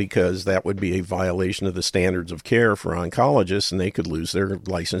about it because that would be a violation of the standards of care for oncologists, and they could lose their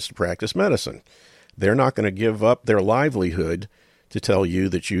license to practice medicine. They're not going to give up their livelihood to tell you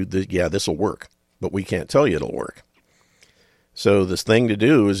that this will work, but we can't tell you it'll work. So this thing to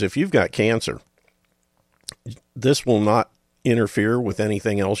do is, if you've got cancer, this will not interfere with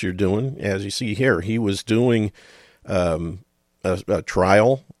anything else you're doing. As you see here, he was doing a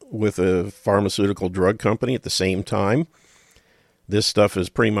trial with a pharmaceutical drug company at the same time. This stuff is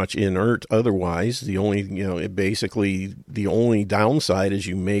pretty much inert otherwise. The only, basically the only downside is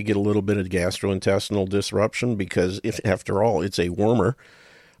you may get a little bit of gastrointestinal disruption because after all, it's a wormer.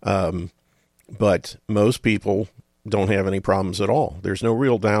 But most people don't have any problems at all. There's no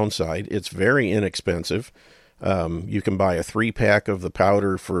real downside. It's very inexpensive. You can buy a 3-pack of the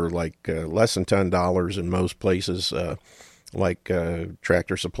powder for less than $10 in most places, like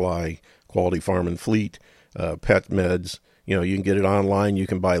Tractor Supply, Quality Farm and Fleet, Pet Meds. You can get it online. You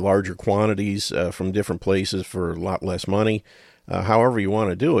can buy larger quantities from different places for a lot less money, however you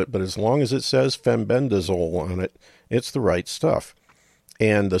want to do it. But as long as it says Fenbendazole on it, it's the right stuff.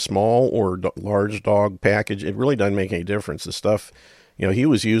 And the small or large dog package, it really doesn't make any difference. The stuff, he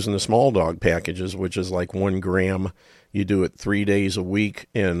was using the small dog packages, which is like 1 gram. You do it 3 days a week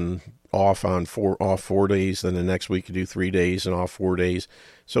and off 4 days. Then the next week you do 3 days and off 4 days.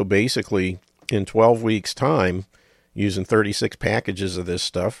 So basically, in 12 weeks' time, using 36 packages of this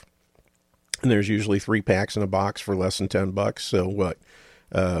stuff, and there's usually 3 packs in a box for less than $10. So what,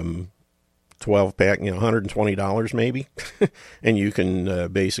 12 pack, $120 maybe, and you can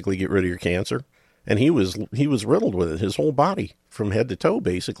basically get rid of your cancer. And he was riddled with it, his whole body from head to toe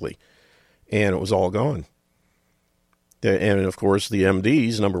basically, and it was all gone. And of course the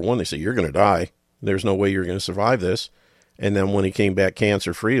MDs, number one, they say you're going to die. There's no way you're going to survive this. And then when he came back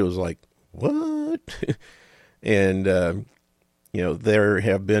cancer free, it was like, what? And, there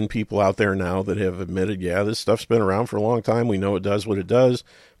have been people out there now that have admitted, this stuff's been around for a long time. We know it does what it does,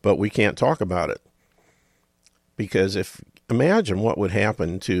 but we can't talk about it. Because imagine what would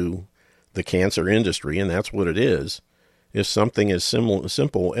happen to the cancer industry, and that's what it is, if something as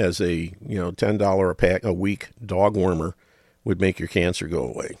simple as a, $10 a pack a week dog wormer would make your cancer go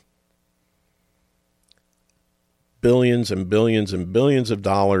away. Billions and billions and billions of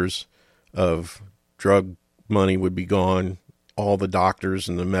dollars of drug money would be gone. All the doctors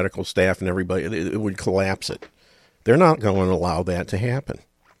and the medical staff and everybody, it would collapse it. They're not going to allow that to happen.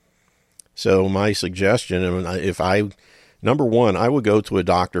 So my suggestion, number one, I would go to a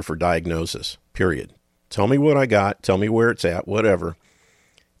doctor for diagnosis, period. Tell me what I got, tell me where it's at, whatever,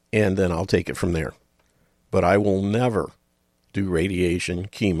 and then I'll take it from there. But I will never do radiation,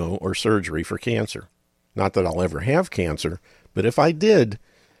 chemo, or surgery for cancer. Not that I'll ever have cancer, but if I did,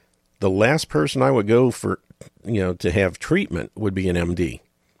 the last person I would go for, to have treatment would be an MD,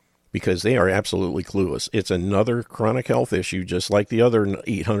 because they are absolutely clueless. It's another chronic health issue, just like the other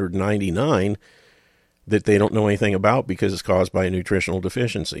 899 that they don't know anything about because it's caused by a nutritional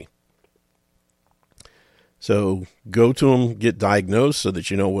deficiency. So go to them, get diagnosed so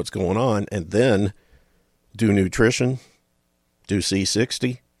that you know what's going on, and then do nutrition, do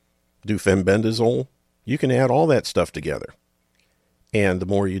C60, do Fenbendazole. You can add all that stuff together. And the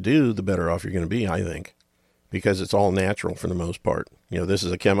more you do, the better off you're going to be, I think, because it's all natural for the most part. This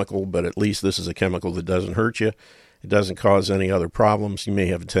is a chemical, but at least this is a chemical that doesn't hurt you. It doesn't cause any other problems. You may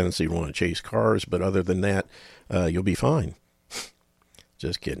have a tendency to want to chase cars, but other than that, you'll be fine.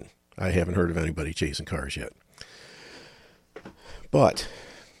 Just kidding. I haven't heard of anybody chasing cars yet. But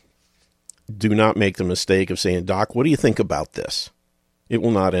do not make the mistake of saying, Doc, what do you think about this? It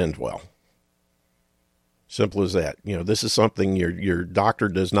will not end well. Simple as that. This is something your doctor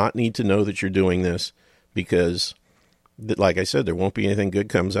does not need to know that you're doing this, because, like I said, there won't be anything good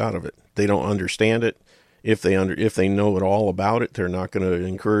comes out of it. They don't understand it. If they know it all about it, they're not going to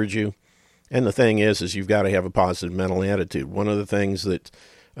encourage you. And the thing is you've got to have a positive mental attitude. One of the things that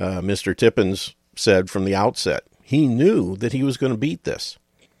Mr. Tippins said from the outset, he knew that he was going to beat this.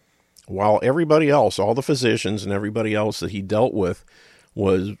 While everybody else, all the physicians and everybody else that he dealt with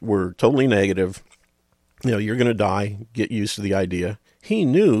were totally negative. You're going to die, get used to the idea. He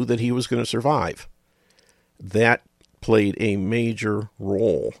knew that he was going to survive. That played a major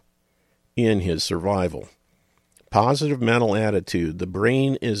role in his survival. Positive mental attitude. The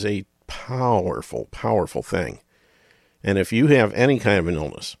brain is a powerful, powerful thing. And if you have any kind of an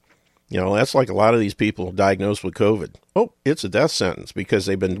illness, that's like a lot of these people diagnosed with COVID. Oh, it's a death sentence because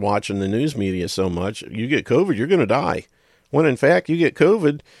they've been watching the news media so much. You get COVID, you're going to die. When in fact, you get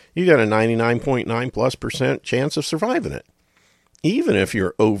COVID, you got a 99.9+% chance of surviving it. Even if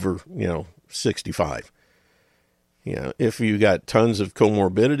you're over, 65. If you got tons of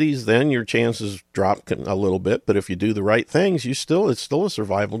comorbidities, then your chances drop a little bit. But if you do the right things, it's still a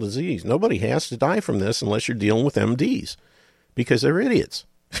survival disease. Nobody has to die from this unless you're dealing with MDs because they're idiots.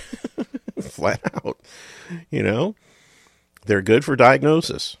 Flat out. They're good for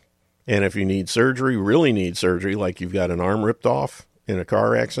diagnosis. And if you need surgery, really need surgery, like you've got an arm ripped off in a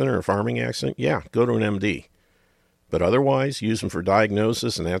car accident or a farming accident, yeah, go to an MD. But otherwise, use them for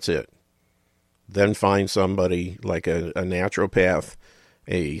diagnosis, and that's it. Then find somebody like a naturopath,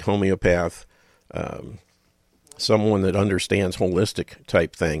 a homeopath, someone that understands holistic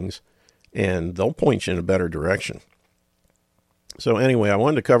type things, and they'll point you in a better direction. So anyway, I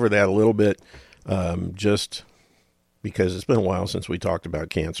wanted to cover that a little bit, just because it's been a while since we talked about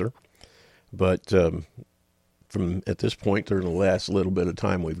cancer. But from at this point, during the last little bit of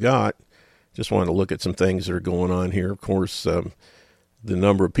time we've got, just wanted to look at some things that are going on here. Of course, the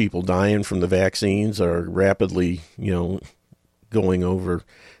number of people dying from the vaccines are rapidly, going over.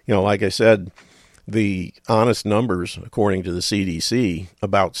 Like I said, the honest numbers, according to the CDC,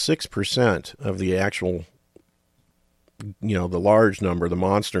 about 6% of the actual, the large number, the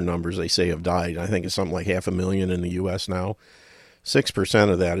monster numbers they say have died. I think it's something like 500,000 in the U.S. now.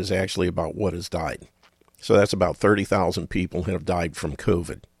 6% of that is actually about what has died. So that's about 30,000 people have died from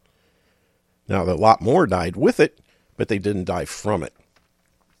COVID. Now, a lot more died with it, but they didn't die from it.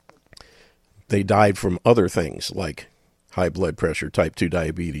 They died from other things like high blood pressure, type 2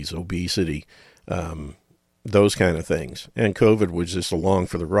 diabetes, obesity, those kind of things. And COVID was just along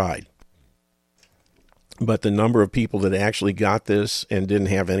for the ride. But the number of people that actually got this and didn't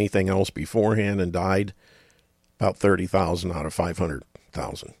have anything else beforehand and died, about 30,000 out of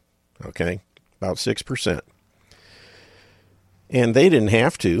 500,000. Okay? About 6%. And they didn't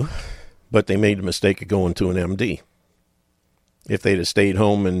have to, but they made the mistake of going to an MD. If they'd have stayed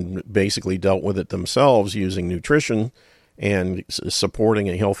home and basically dealt with it themselves using nutrition and supporting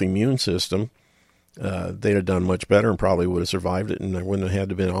a healthy immune system, they'd have done much better and probably would have survived it, and there wouldn't have had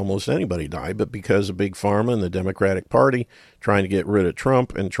to been almost anybody die. But because of Big Pharma and the Democratic Party trying to get rid of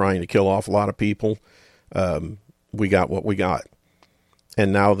Trump and trying to kill off a lot of people, we got what we got.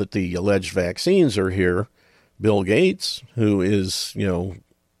 And now that the alleged vaccines are here, Bill Gates, who is,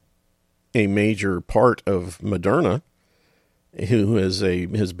 a major part of Moderna, who has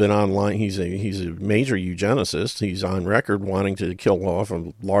been online, he's a major eugenicist. He's on record wanting to kill off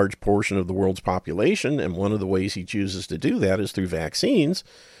a large portion of the world's population, and one of the ways he chooses to do that is through vaccines.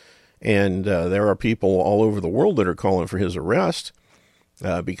 And there are people all over the world that are calling for his arrest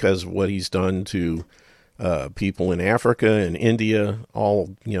because of what he's done to people in Africa and India,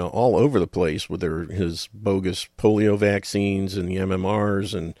 all over the place with his bogus polio vaccines and the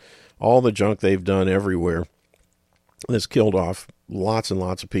MMRs and all the junk they've done everywhere. That's killed off lots and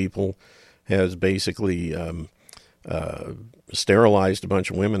lots of people, has basically sterilized a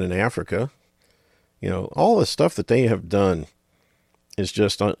bunch of women in Africa. All the stuff that they have done is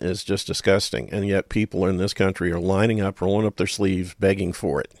just disgusting. And yet people in this country are lining up, rolling up their sleeves, begging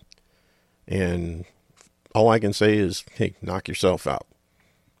for it. And all I can say is, hey, knock yourself out.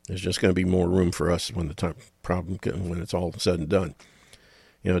 There's just going to be more room for us when when it's all said and done.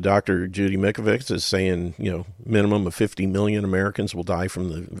 Dr. Judy Mikovits is saying, minimum of 50 million Americans will die from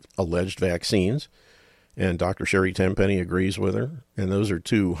the alleged vaccines. And Dr. Sherry Tenpenny agrees with her. And those are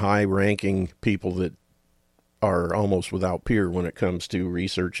two high-ranking people that are almost without peer when it comes to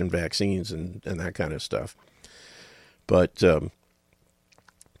research and vaccines and that kind of stuff. But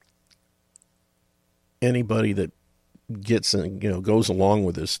anybody that gets, goes along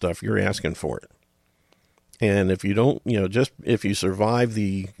with this stuff, you're asking for it. And if you don't, if you survive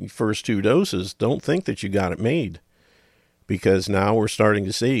the first 2 doses, don't think that you got it made. Because now we're starting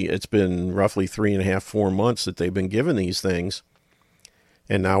to see, it's been roughly 3.5, 4 months that they've been given these things.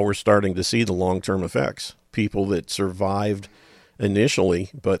 And now we're starting to see the long-term effects. People that survived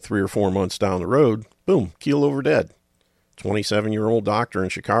initially, but 3 or 4 months down the road, boom, keel over dead. 27-year-old doctor in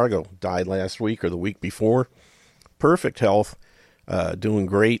Chicago died last week or the week before. Perfect health, doing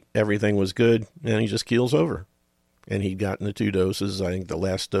great. Everything was good, and he just keels over. And he'd gotten the 2 doses. I think the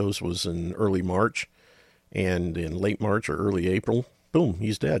last dose was in early March, and in late March or early April, boom,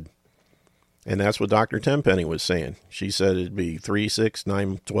 he's dead. And that's what Dr. Tenpenny was saying. She said it'd be 3, 6,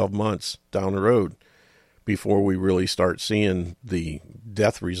 9, 12 months down the road before we really start seeing the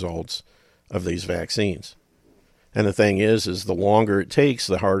death results of these vaccines. And the thing is the longer it takes,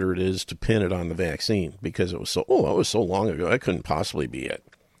 the harder it is to pin it on the vaccine, because it was so long ago, that couldn't possibly be it.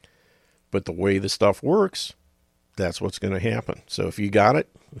 But the way the stuff works, that's what's going to happen. So if you got it,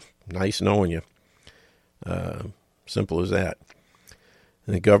 nice knowing you. Simple as that.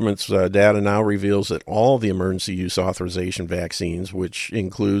 And the government's data now reveals that all the emergency use authorization vaccines, which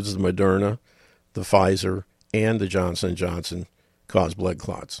includes the Moderna, the Pfizer, and the Johnson & Johnson, cause blood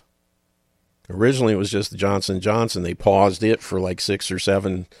clots. Originally, it was just the Johnson & Johnson. They paused it for like 6 or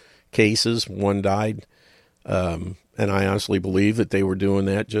 7 cases. 1 died. And I honestly believe that they were doing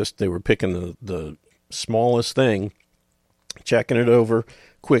that. They were picking the smallest thing, checking it over.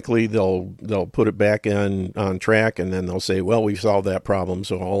 Quickly, they'll put it back on track, and then they'll say, well, we've solved that problem,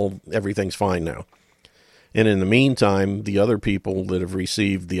 so everything's fine now. And in the meantime, the other people that have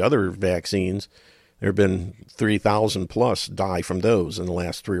received the other vaccines, there have been 3,000 plus die from those in the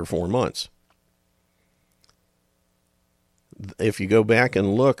last 3 or 4 months. If you go back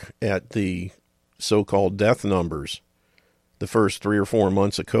and look at the so-called death numbers, the first 3 or 4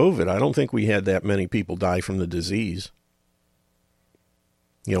 months of COVID, I don't think we had that many people die from the disease.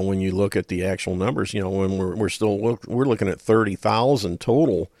 When you look at the actual numbers, when we're looking at 30,000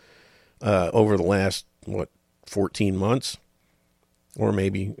 total over the last 14 months, or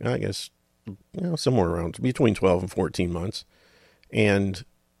maybe I guess somewhere around between 12 and 14 months, and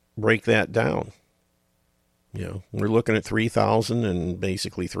break that down. We're looking at 3,000 in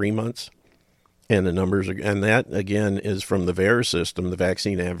basically 3 months, and the numbers are, and that again is from the VAERS system, the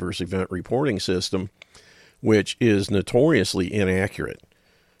Vaccine Adverse Event Reporting System, which is notoriously inaccurate.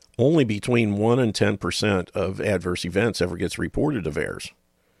 Only between 1 and 10% of adverse events ever gets reported to VAERS.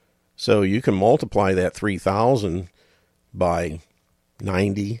 So you can multiply that 3,000 by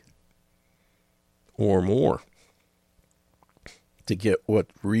 90 or more to get what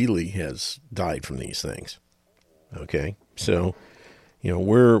really has died from these things. Okay, so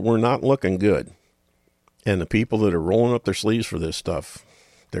we're not looking good, and the people that are rolling up their sleeves for this stuff,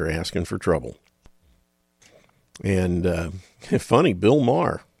 they're asking for trouble. And funny, Bill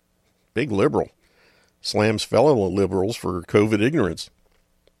Maher, big liberal, slams fellow liberals for COVID ignorance.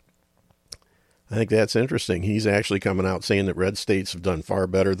 I think that's interesting. He's actually coming out saying that red states have done far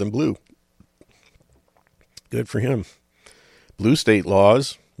better than blue. Good for him. Blue state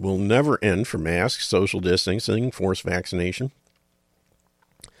laws will never end for masks, social distancing, forced vaccination.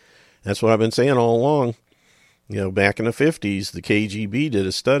 That's what I've been saying all along. Back in the 50s, the KGB did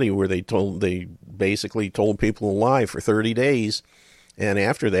a study where they basically told people to lie for 30 days. And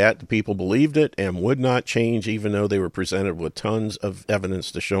after that, the people believed it and would not change, even though they were presented with tons of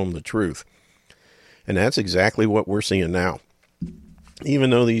evidence to show them the truth. And that's exactly what we're seeing now.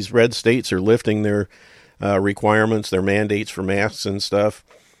 Even though these red states are lifting their requirements, their mandates for masks and stuff,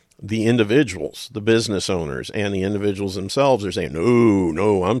 the individuals, the business owners, and the individuals themselves are saying,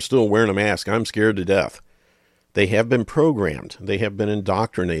 no, I'm still wearing a mask. I'm scared to death. They have been programmed. They have been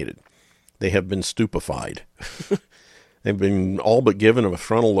indoctrinated. They have been stupefied. They've been all but given a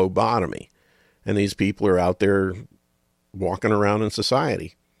frontal lobotomy. And these people are out there walking around in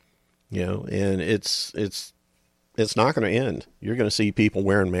society. And it's not going to end. You're going to see people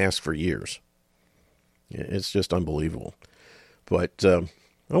wearing masks for years. It's just unbelievable. But, oh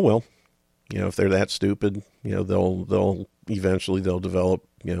well, if they're that stupid, they'll eventually develop,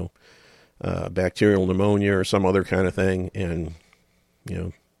 bacterial pneumonia or some other kind of thing. And,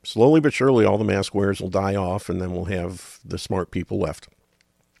 slowly but surely all the mask wearers will die off, and then we'll have the smart people left.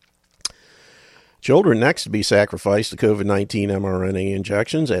 Children next to be sacrificed to COVID-19 mRNA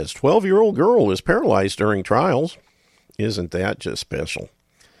injections as 12-year-old girl is paralyzed during trials. Isn't that just special?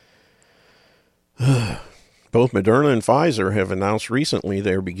 Both Moderna and Pfizer have announced recently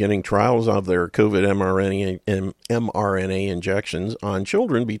they're beginning trials of their COVID mRNA injections on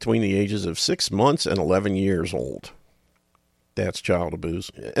children between the ages of 6 months and 11 years old. That's child abuse.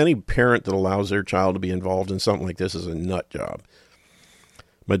 Any parent that allows their child to be involved in something like this is a nut job.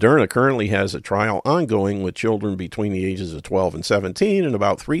 Moderna currently has a trial ongoing with children between the ages of 12 and 17 and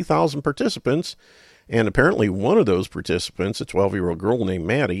about 3,000 participants. And apparently one of those participants, a 12-year-old girl named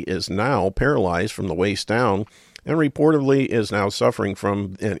Maddie, is now paralyzed from the waist down and reportedly is now suffering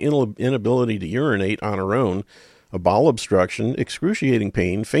from an inability to urinate on her own, a bowel obstruction, excruciating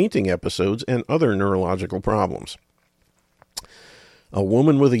pain, fainting episodes, and other neurological problems. A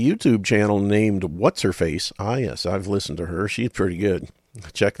woman with a YouTube channel named What's Her Face. Ah, yes, I've listened to her. She's pretty good.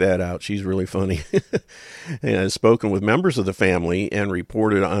 Check that out. She's really funny. And has spoken with members of the family and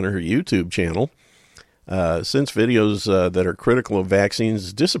reported on her YouTube channel. Since videos that are critical of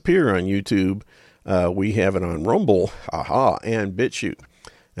vaccines disappear on YouTube, we have it on Rumble, and BitChute.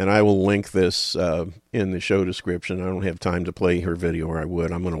 And I will link this in the show description. I don't have time to play her video, or I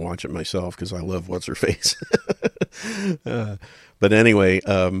would. I'm going to watch it myself because I love What's Her Face. But anyway,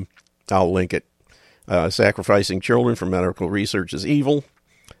 I'll link it. Sacrificing children for medical research is evil.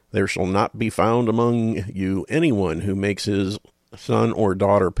 There shall not be found among you anyone who makes his son or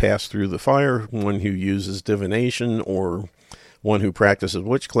daughter pass through the fire, one who uses divination, or one who practices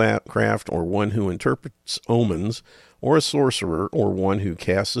witchcraft, or one who interprets omens, or a sorcerer, or one who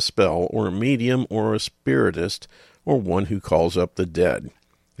casts a spell, or a medium, or a spiritist, or one who calls up the dead.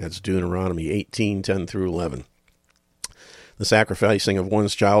 That's Deuteronomy 18:10-11. The sacrificing of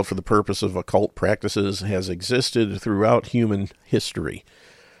one's child for the purpose of occult practices has existed throughout human history.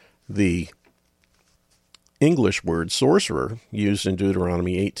 The English word sorcerer, used in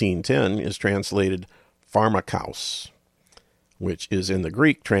Deuteronomy 18:10, is translated pharmakos, which is in the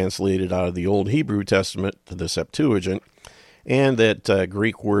Greek translated out of the Old Hebrew Testament, the Septuagint, and that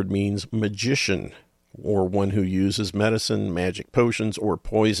Greek word means magician, or one who uses medicine, magic potions, or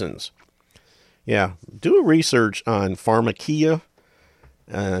poisons. Yeah, do a research on pharmakia,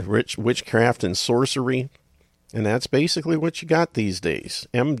 witchcraft and sorcery, and that's basically what you got these days.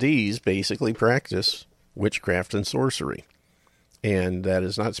 MDs basically practice witchcraft and sorcery, and that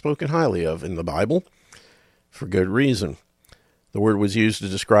is not spoken highly of in the Bible, for good reason. The word was used to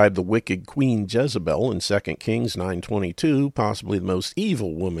describe the wicked Queen Jezebel in 2 Kings 9:22, possibly the most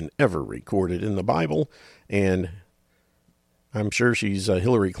evil woman ever recorded in the Bible, and I'm sure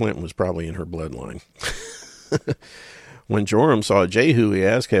Hillary Clinton was probably in her bloodline. When Joram saw Jehu, he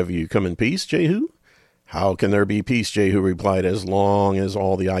asked, "Have you come in peace, Jehu?" "How can there be peace?" Jehu replied, "as long as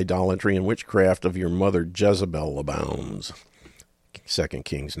all the idolatry and witchcraft of your mother Jezebel abounds." 2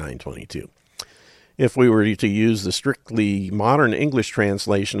 Kings 9:22. If we were to use the strictly modern English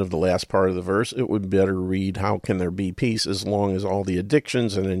translation of the last part of the verse, it would better read, "How can there be peace as long as all the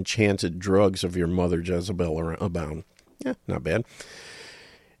addictions and enchanted drugs of your mother Jezebel abound?" Yeah, not bad.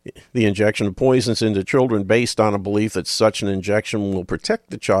 The injection of poisons into children based on a belief that such an injection will protect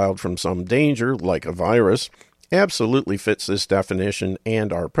the child from some danger, like a virus, absolutely fits this definition,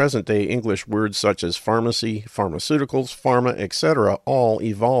 and our present-day English words such as pharmacy, pharmaceuticals, pharma, etc. all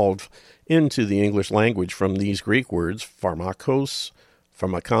evolved into the English language from these Greek words, pharmakos,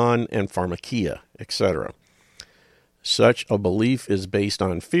 pharmakon, and pharmakia, etc. Such a belief is based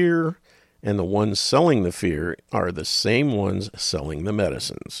on fear, and the ones selling the fear are the same ones selling the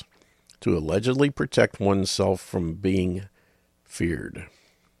medicines, to allegedly protect oneself from being feared.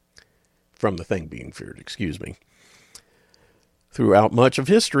 From the thing being feared, excuse me. Throughout much of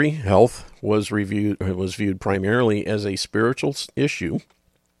history, health was viewed primarily as a spiritual issue,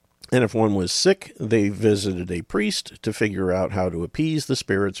 and if one was sick, they visited a priest to figure out how to appease the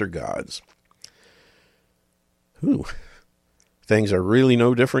spirits or gods. Things are really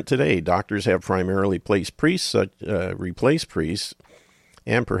no different today. Doctors have primarily replaced priests,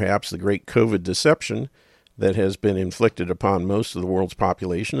 and perhaps the great COVID deception that has been inflicted upon most of the world's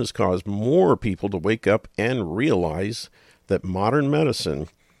population has caused more people to wake up and realize that modern medicine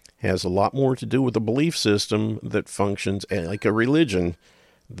has a lot more to do with a belief system that functions like a religion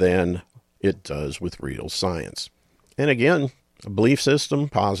than it does with real science. And again, a belief system,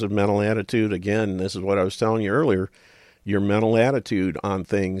 positive mental attitude, again, this is what I was telling you earlier, your mental attitude on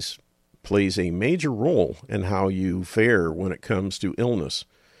things plays a major role in how you fare when it comes to illness.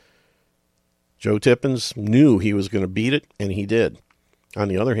 Joe Tippins knew he was going to beat it, and he did. On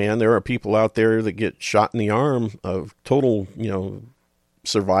the other hand, there are people out there that get shot in the arm, a total,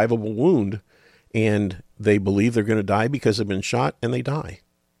 survivable wound, and they believe they're going to die because they've been shot, and they die.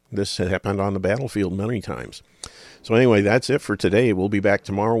 This happened on the battlefield many times. So anyway, that's it for today. We'll be back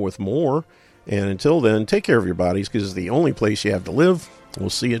tomorrow with more. And until then, take care of your bodies because it's the only place you have to live. We'll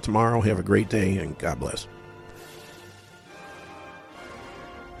see you tomorrow. Have a great day, and God bless.